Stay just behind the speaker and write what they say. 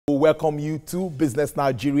Welcome you to Business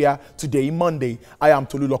Nigeria today, Monday. I am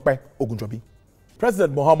Tolulope Ogunjobi.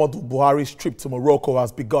 President Muhammadu Buhari's trip to Morocco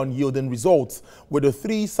has begun yielding results with the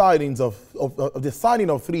signing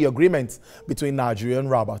of three agreements between Nigeria and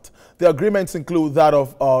Rabat. The agreements include that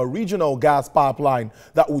of a regional gas pipeline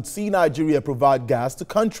that would see Nigeria provide gas to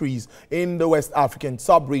countries in the West African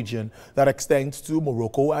sub-region that extends to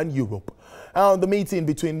Morocco and Europe. The meeting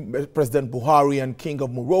between President Buhari and King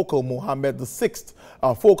of Morocco, Mohammed VI,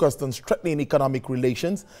 focused on strengthening economic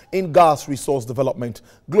relations in gas resource development,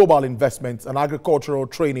 global investments, and agricultural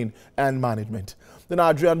training and management. The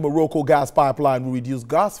Nigerian-Morocco gas pipeline will reduce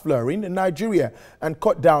gas flaring in Nigeria and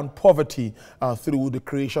cut down poverty through the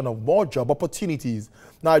creation of more job opportunities.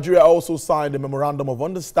 Nigeria also signed a memorandum of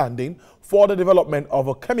understanding for the development of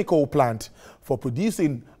a chemical plant for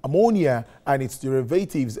producing ammonia and its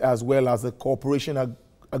derivatives, as well as a cooperation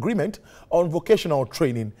agreement on vocational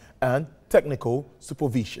training and technical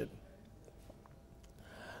supervision.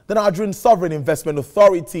 The Nigerian Sovereign Investment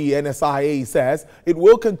Authority, NSIA, says it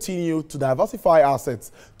will continue to diversify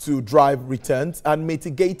assets to drive returns and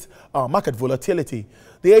mitigate market volatility.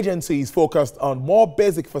 The agency is focused on more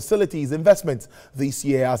basic facilities investments this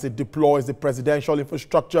year as it deploys the Presidential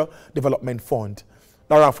Infrastructure Development Fund.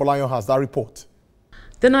 Lara Folayon has that report.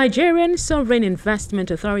 The Nigerian Sovereign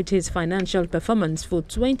Investment Authority's financial performance for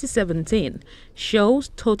 2017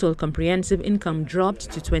 shows total comprehensive income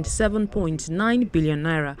dropped to 27.9 billion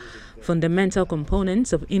naira. Fundamental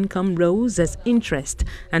components of income rose as interest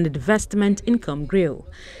and investment income grew.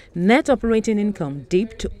 Net operating income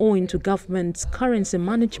dipped owing to government's currency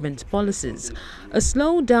management policies, a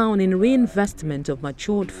slowdown in reinvestment of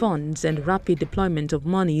matured funds and rapid deployment of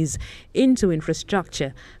monies into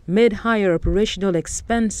infrastructure made higher operational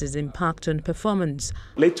expenses impact on performance.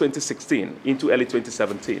 Late 2016 into early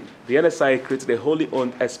 2017, the NSIA created a wholly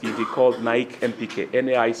owned SPV called NAIC MPK,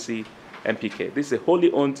 NAIC MPK. This is a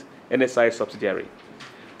wholly owned NSIA subsidiary.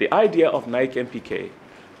 The idea of NAIC MPK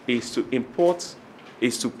is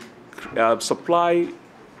to supply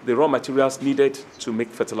the raw materials needed to make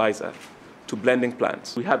fertilizer to blending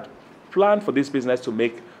plants. We had planned for this business to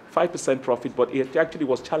make 5% profit, but it actually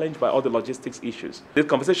was challenged by all the logistics issues. The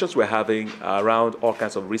conversations we're having around all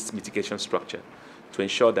kinds of risk mitigation structure to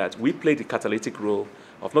ensure that we play the catalytic role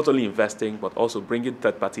of not only investing, but also bringing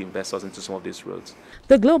third-party investors into some of these roads.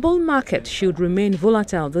 The global market should remain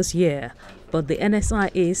volatile this year, but the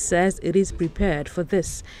NSIA says it is prepared for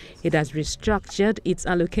this. It has restructured its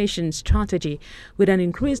allocation strategy with an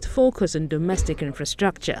increased focus on domestic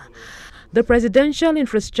infrastructure. The Presidential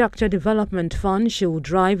Infrastructure Development Fund should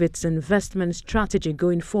drive its investment strategy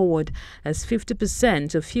going forward, as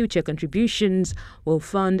 50% of future contributions will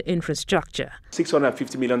fund infrastructure.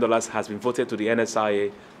 $650 million has been voted to the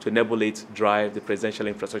NSIA to enable it drive the Presidential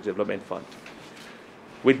Infrastructure Development Fund.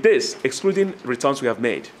 With this, excluding returns we have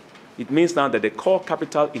made, it means now that the core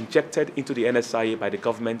capital injected into the NSIA by the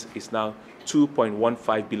government is now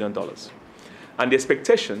 $2.15 billion. And the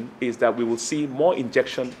expectation is that we will see more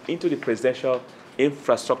injection into the Presidential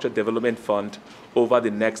Infrastructure Development Fund over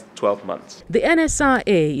the next 12 months. The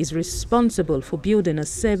NSIA is responsible for building a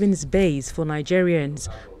savings base for Nigerians,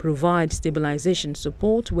 provide stabilization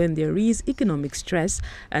support when there is economic stress,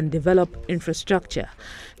 and develop infrastructure.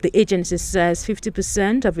 The agency says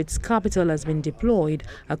 50% of its capital has been deployed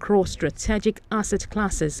across strategic asset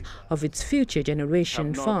classes of its Future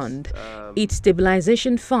Generation Fund. Its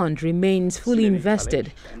stabilization fund remains fully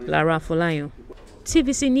invested. Lara Folayon,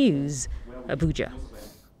 TVC News, Abuja.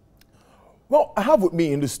 Well, I have with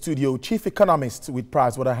me in the studio Chief Economist with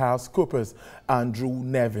PricewaterhouseCoopers, Andrew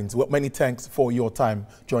Nevins. Well, many thanks for your time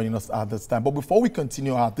joining us at this time. But before we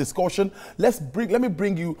continue our discussion, let me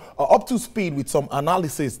bring you up to speed with some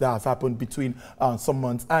analysis that has happened between some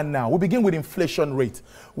months and now. We begin with inflation rate,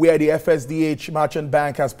 where the FSDH Merchant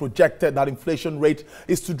Bank has projected that inflation rate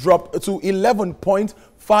is to drop to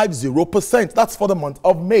 11.50%. That's for the month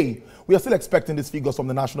of May. We are still expecting these figures from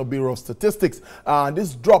the National Bureau of Statistics, and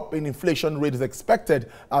this drop in inflation rate is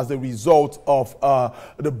expected as a result of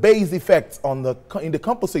the base effect in the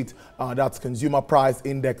composite, that's consumer price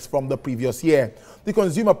index from the previous year. The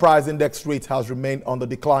consumer price index rate has remained on the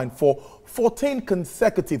decline for 14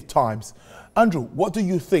 consecutive times. Andrew, what do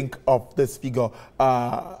you think of this figure,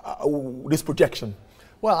 this projection?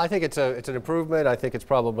 Well, I think it's an improvement. I think it's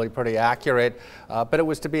probably pretty accurate, but it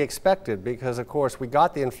was to be expected because, of course, we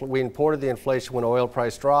imported the inflation when oil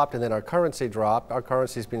price dropped, and then our currency dropped. Our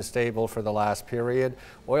currency's been stable for the last period.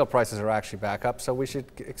 Oil prices are actually back up, so we should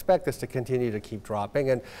expect this to continue to keep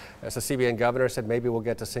dropping. And as the CBN governor said, maybe we'll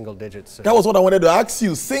get to single digits. That was what I wanted to ask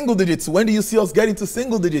you. Single digits. When do you see us getting to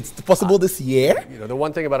single digits? Possible this year? You know, the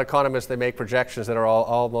one thing about economists, they make projections that are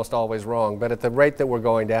almost always wrong. But at the rate that we're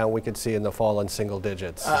going down, we could see in the fall in single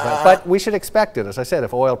digits. But we should expect it, as I said,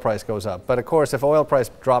 if oil price goes up. But of course, if oil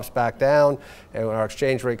price drops back down and our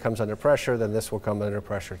exchange rate comes under pressure, then this will come under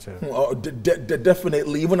pressure too.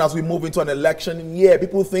 Definitely. Even as we move into an election year,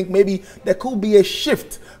 people think maybe there could be a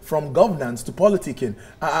shift from governance to politicking.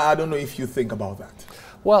 I don't know if you think about that.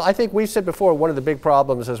 Well, I think we've said before, one of the big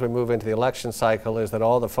problems as we move into the election cycle is that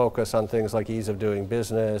all the focus on things like ease of doing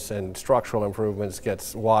business and structural improvements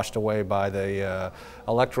gets washed away by the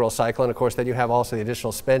electoral cycle. And of course, then you have also the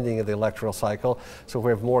additional spending of the electoral cycle. So if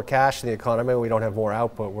we have more cash in the economy, we don't have more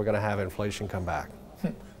output, we're going to have inflation come back.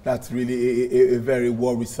 That's really a very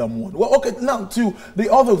worrisome one. Well, okay, now to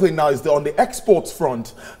the other thing now is on the exports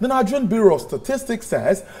front. The Nigerian Bureau of Statistics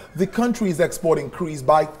says the country's export increased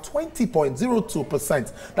by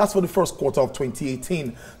 20.02%. That's for the first quarter of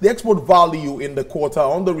 2018. The export value in the quarter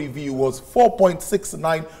under review was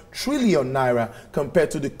 4.69 trillion naira compared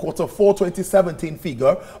to the quarter 4 2017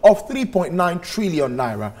 figure of 3.9 trillion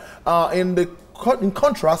naira. In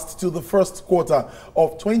contrast to the first quarter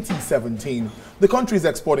of 2017, the country's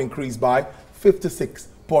export increased by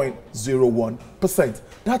 56.01%.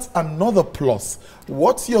 That's another plus.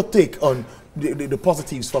 What's your take on the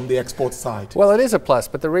positives from the export side? Well, it is a plus,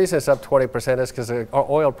 but the reason it's up 20% is because our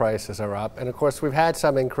oil prices are up. And of course, we've had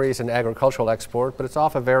some increase in agricultural export, but it's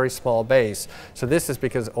off a very small base. So this is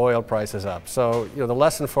because oil price is up. So, you know, the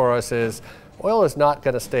lesson for us is oil is not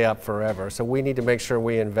going to stay up forever, so we need to make sure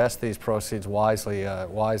we invest these proceeds wisely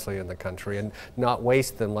in the country and not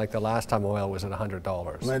waste them like the last time oil was at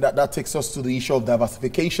 $100. And that takes us to the issue of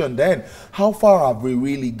diversification then. How far have we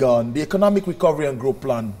really gone? The Economic Recovery and Growth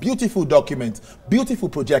Plan, beautiful document, beautiful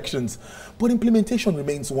projections, but implementation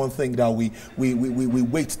remains one thing that we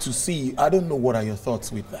wait to see. I don't know, what are your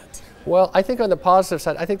thoughts with that? Well, I think on the positive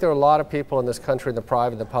side, I think there are a lot of people in this country, in the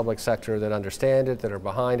private and the public sector, that understand it, that are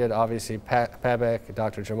behind it. Obviously, Pabek,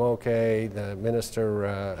 Dr. Jamoke, the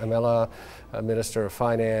Minister Amela, Minister of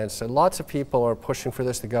Finance, and lots of people are pushing for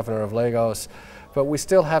this, the Governor of Lagos. But we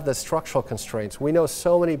still have the structural constraints. We know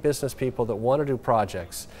so many business people that want to do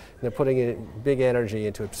projects. And they're putting in big energy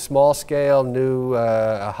into small scale, new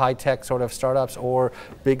high-tech sort of startups, or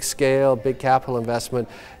big scale, big capital investment.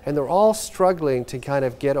 And they're all struggling to kind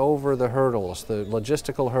of get over the hurdles, the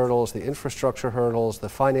logistical hurdles, the infrastructure hurdles, the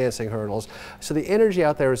financing hurdles. So the energy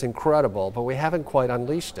out there is incredible, but we haven't quite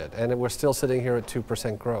unleashed it. And we're still sitting here at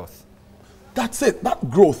 2% growth. That's it, that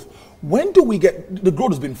growth. When do we get, the growth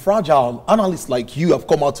has been fragile. Analysts like you have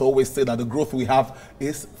come out to always say that the growth we have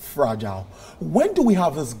is fragile. When do we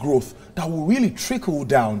have this growth that will really trickle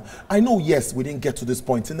down? I know, yes, we didn't get to this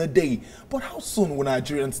point in a day, but how soon will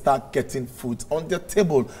Nigerians start getting food on their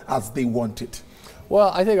table as they want it?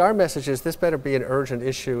 Well, I think our message is this better be an urgent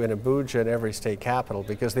issue in Abuja and every state capital,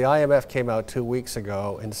 because the IMF came out 2 weeks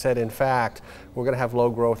ago and said, in fact, we're going to have low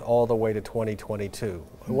growth all the way to 2022.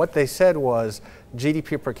 And what they said was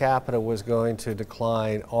GDP per capita was going to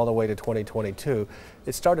decline all the way to 2022.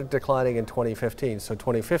 It started declining in 2015. So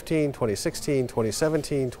 2015, 2016,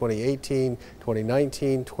 2017, 2018,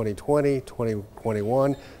 2019, 2020,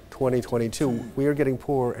 2021, 2022, we are getting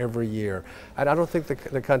poorer every year. And I don't think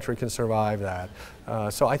the country can survive that.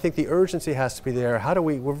 So I think the urgency has to be there. How do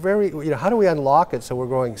we, how do we unlock it so we're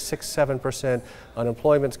growing 6–7%,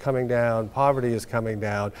 unemployment's coming down, poverty is coming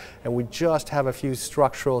down, and we just have a few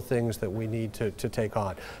structural things that we need to take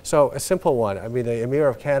on. So a simple one, I mean, the Emir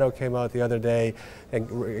of Kano came out the other day and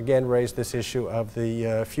again raised this issue of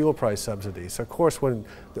the fuel price subsidies. So of course, when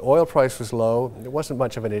the oil price was low, it wasn't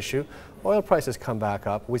much of an issue. Oil prices come back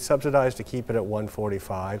up. We subsidized to keep it at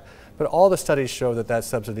 145, but all the studies show that that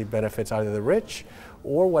subsidy benefits either the rich,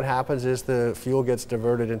 or what happens is the fuel gets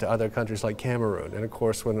diverted into other countries like Cameroon. And of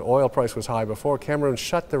course, when the oil price was high before, Cameroon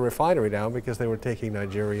shut the refinery down because they were taking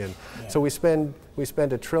Nigerian. Yeah. So we spend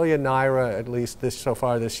 ₦1 trillion at least so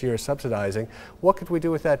far this year subsidizing. What could we do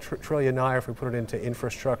with that trillion naira if we put it into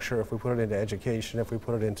infrastructure, if we put it into education, if we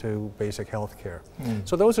put it into basic health care?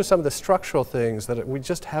 So those are some of the structural things that we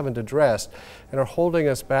just haven't addressed and are holding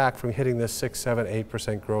us back from hitting this 6, 7,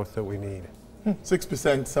 8% growth that we need. 6%,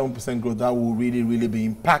 7% growth, that will really, really be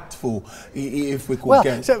impactful if we could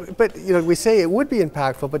get. But we say it would be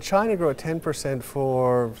impactful, but China grew at 10%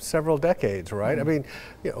 for several decades, right? I mean,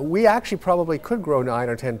 we actually probably could grow 9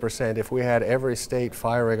 or 10% if we had every state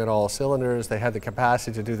firing on all cylinders. They had the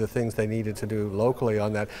capacity to do the things they needed to do locally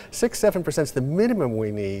on that. 6-7% is the minimum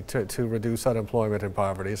we need to reduce unemployment and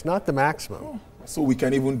poverty. It's not the maximum. So we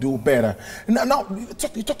can even do better. Now you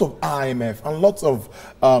talked of IMF, and lots of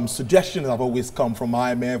suggestions have always come from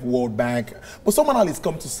IMF, World Bank, but some analysts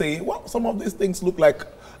come to say, well, some of these things look like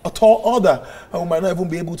a tall order, and we might not even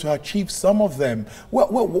be able to achieve some of them.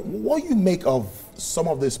 What do you make of some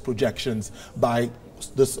of these projections by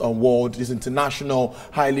this world, these international,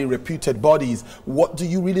 highly reputed bodies? What do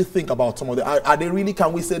you really think about some of them? Are they really,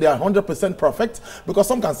 can we say they are 100% perfect? Because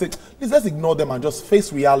some can say, let's ignore them and just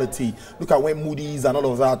face reality. Look at when Moody's and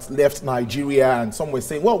all of that left Nigeria, and some were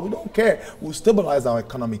saying, well, we don't care, we'll stabilize our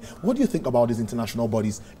economy. What do you think about these international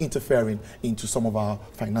bodies interfering into some of our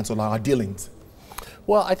financial, our dealings?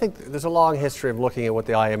 Well, I think there's a long history of looking at what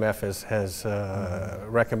the IMF has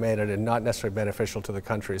recommended and not necessarily beneficial to the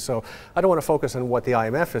country. So I don't want to focus on what the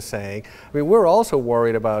IMF is saying. I mean, we're also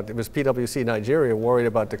worried about, it was PwC Nigeria, worried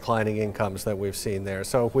about declining incomes that we've seen there.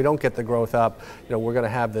 So if we don't get the growth up, we're going to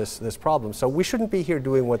have this problem. So we shouldn't be here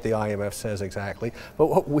doing what the IMF says exactly. But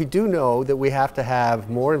what we do know that we have to have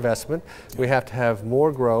more investment, we have to have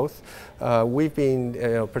more growth. We've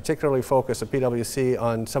been particularly focused at PwC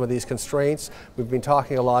on some of these constraints. We've been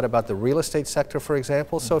talking a lot about the real estate sector, for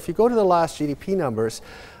example. So if you go to the last GDP numbers,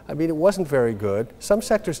 I mean, it wasn't very good. Some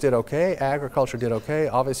sectors did okay. Agriculture did okay.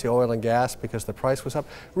 Obviously, oil and gas, because the price was up.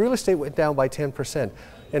 Real estate went down by 10%.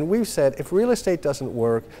 And we've said if real estate doesn't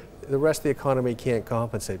work, the rest of the economy can't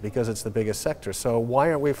compensate because it's the biggest sector. So why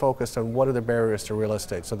aren't we focused on what are the barriers to real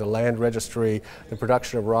estate? So the land registry, the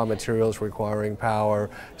production of raw materials requiring power,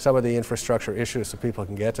 some of the infrastructure issues so people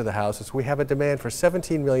can get to the houses. We have a demand for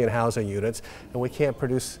 17 million housing units, and we can't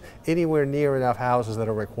produce anywhere near enough houses that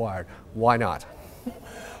are required. Why not?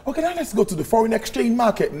 Okay, now let's go to the foreign exchange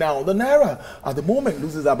market now. The Naira at the moment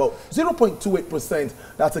loses about 0.28%.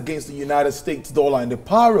 That's against the United States dollar. In the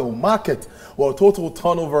parallel market, well, total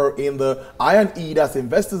turnover in the I&E, that's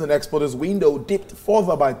investors and exporters window, dipped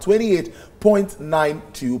further by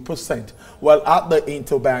 28.92%. While at the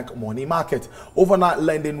interbank money market, overnight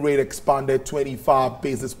lending rate expanded 25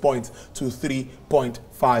 basis points to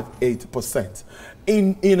 3.58%.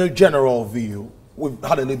 In a general view, we've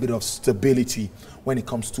had a little bit of stability when it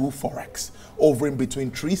comes to Forex, over in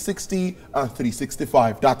between 360 and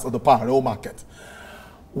 365. That's the parallel market.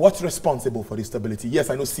 What's responsible for this stability?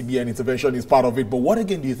 Yes, I know CBN intervention is part of it, but what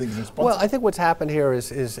again do you think is responsible? Well, I think what's happened here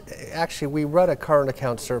is actually we run a current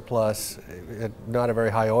account surplus at not a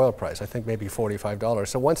very high oil price, I think maybe $45.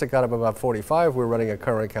 So once it got up about 45, we're running a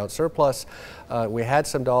current account surplus. We had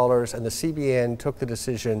some dollars, and the CBN took the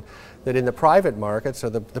decision that in the private market, so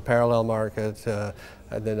the parallel market, the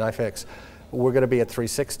NYFX, we're going to be at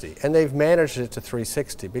 360, and they've managed it to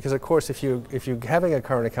 360 because, of course, if you're having a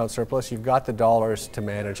current account surplus, you've got the dollars to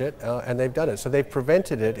manage it, and they've done it. So they've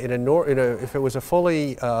prevented it if it was a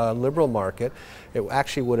fully liberal market, it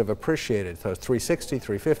actually would have appreciated. So 360,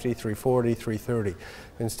 350, 340, 330.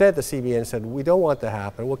 Instead, the CBN said, we don't want that to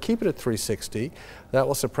happen. We'll keep it at 360. That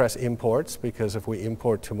will suppress imports because if we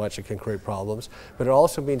import too much, it can create problems. But it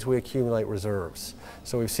also means we accumulate reserves.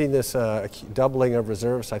 So we've seen this doubling of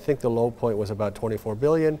reserves. I think the low point was about 24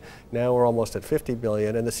 billion. Now we're almost at 50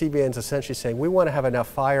 billion. And the CBN is essentially saying we want to have enough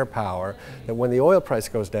firepower that when the oil price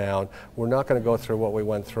goes down, we're not going to go through what we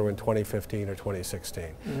went through in 2015 or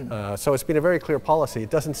 2016. So it's been a very clear policy.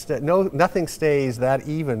 It doesn't nothing stays that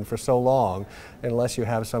even for so long unless you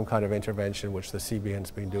have some kind of intervention, which the CBN's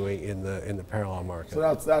been doing in the parallel market.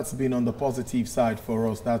 So that's been on the positive side for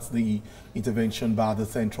us. That's the intervention by the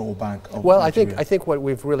central bank of Well, Nigeria. I think what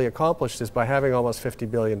we've really accomplished is by having almost $50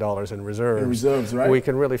 billion in reserves, right? We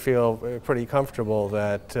can really feel pretty comfortable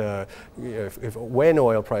that when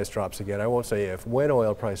oil price drops again, I won't say if, when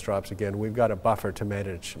oil price drops again, we've got a buffer to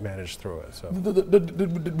manage through it. So.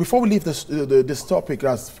 Before we leave this topic,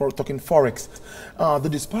 as for talking Forex, the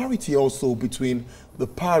disparity also between the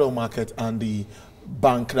parallel market and the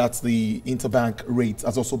bank, that's the interbank rate,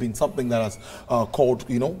 has also been something that has caused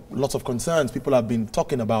lots of concerns. People have been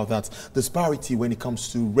talking about that disparity when it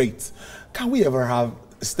comes to rates. Can we ever have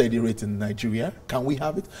a steady rate in Nigeria? Can we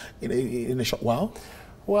have it in a short while?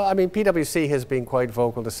 Well, I mean, PwC has been quite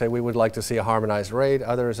vocal to say we would like to see a harmonized rate.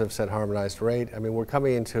 Others have said harmonized rate. I mean, we're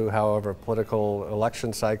coming into, however, a political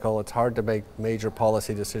election cycle. It's hard to make major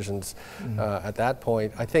policy decisions at that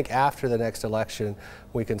point. I think after the next election,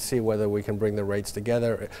 we can see whether we can bring the rates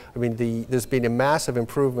together. I mean, there's been a massive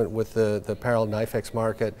improvement with the parallel NYFEX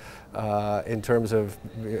market in terms of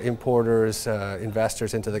importers,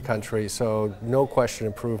 investors into the country, so no question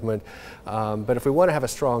improvement. But if we want to have a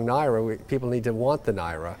strong Naira, people need to want the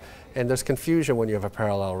Naira. And there's confusion when you have a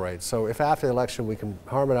parallel rate. So if after the election we can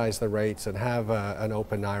harmonize the rates and have an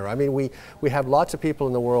open Naira. I mean, we have lots of people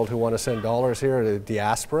in the world who want to send dollars here to the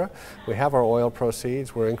diaspora. We have our oil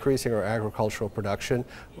proceeds. We're increasing our agricultural production.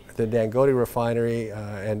 The Dangote refinery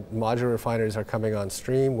and modular refineries are coming on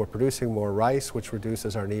stream. We're producing more rice, which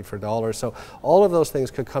reduces our need for dollars. So all of those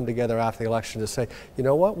things could come together after the election to say, you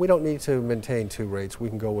know what, we don't need to maintain two rates. We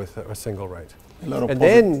can go with a single rate. And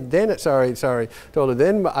then, sorry, Tolu,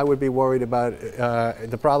 then I would be worried about,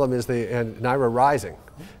 the problem is the Naira rising.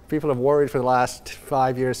 People have worried for the last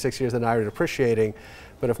 5 years, 6 years, the Naira depreciating.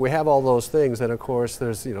 But if we have all those things, then of course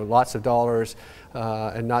there's lots of dollars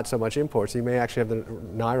and not so much imports. You may actually have the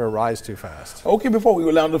Naira rise too fast. Okay, before we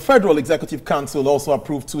go down, the Federal Executive Council also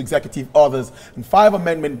approved 2 executive orders and 5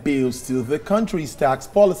 amendment bills to the country's tax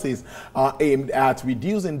policies aimed at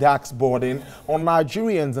reducing tax burden on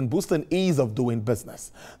Nigerians and boosting ease of doing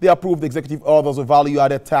business. They approved the executive orders of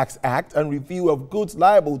Value-Added Tax Act and review of goods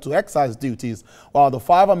liable to excise duties, while the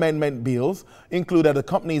 5 amendment bills included the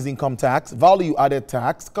company's income tax, value-added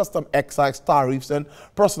tax, custom excise tariffs, and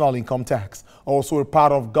personal income tax. Also a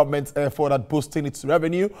part of government's effort at boosting its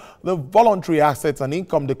revenue, the Voluntary Assets and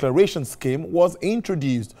Income Declaration Scheme was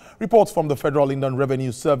introduced. Reports from the Federal Inland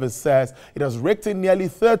Revenue Service says it has raked in nearly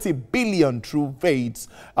 30 billion through VADs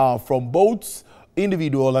from both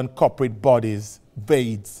individual and corporate bodies.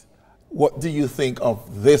 VADs. What do you think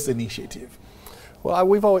of this initiative? Well,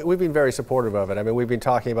 we've been very supportive of it. I mean, we've been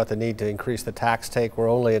talking about the need to increase the tax take.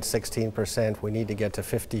 We're only at 16%. We need to get to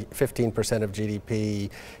 15% of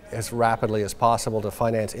GDP as rapidly as possible to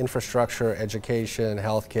finance infrastructure, education,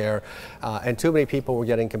 healthcare, and too many people were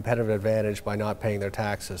getting competitive advantage by not paying their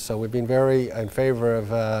taxes. So we've been very in favor of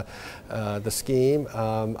the scheme.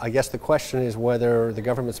 I guess the question is whether the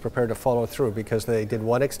government's prepared to follow through, because they did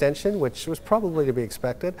one extension, which was probably to be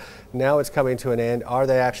expected. Now it's coming to an end. Are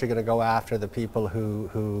they actually going to go after the people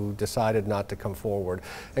who decided not to come forward?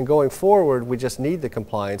 And going forward, we just need the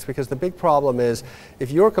compliance, because the big problem is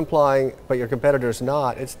if you're complying but your competitor's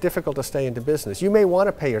not, it's difficult to stay into business. You may want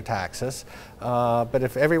to pay your taxes, but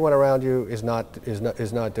if everyone around you is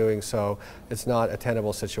not doing so, it's not a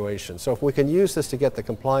tenable situation. So if we can use this to get the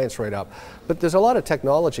compliance rate up, but there's a lot of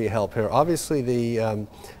technology help here. Obviously, the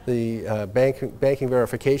banking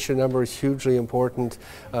verification number is hugely important.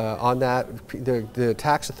 On that, the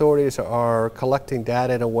tax authorities are collecting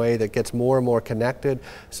data in a way that gets more and more connected.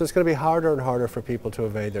 So it's going to be harder and harder for people to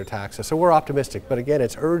evade their taxes. So we're optimistic, but again,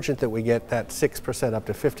 it's urgent that we get that 6% up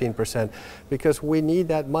to 15%, because we need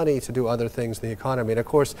that money to do other things in the economy. And of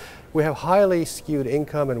course, we have highly skewed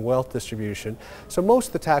income and wealth distribution. So most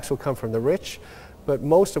of the tax will come from the rich, but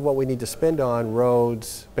most of what we need to spend on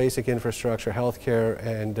roads, basic infrastructure, healthcare,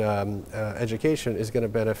 and education is going to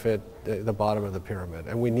benefit the bottom of the pyramid.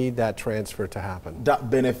 And we need that transfer to happen. That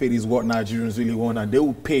benefit is what Nigerians really want, and they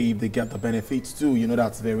will pay if they get the benefits too. You know,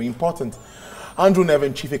 that's very important. Andrew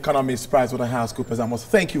Nevin, Chief Economist, PricewaterhouseCoopers. I must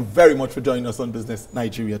thank you very much for joining us on Business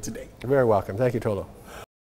Nigeria today. You're very welcome. Thank you, Tolu.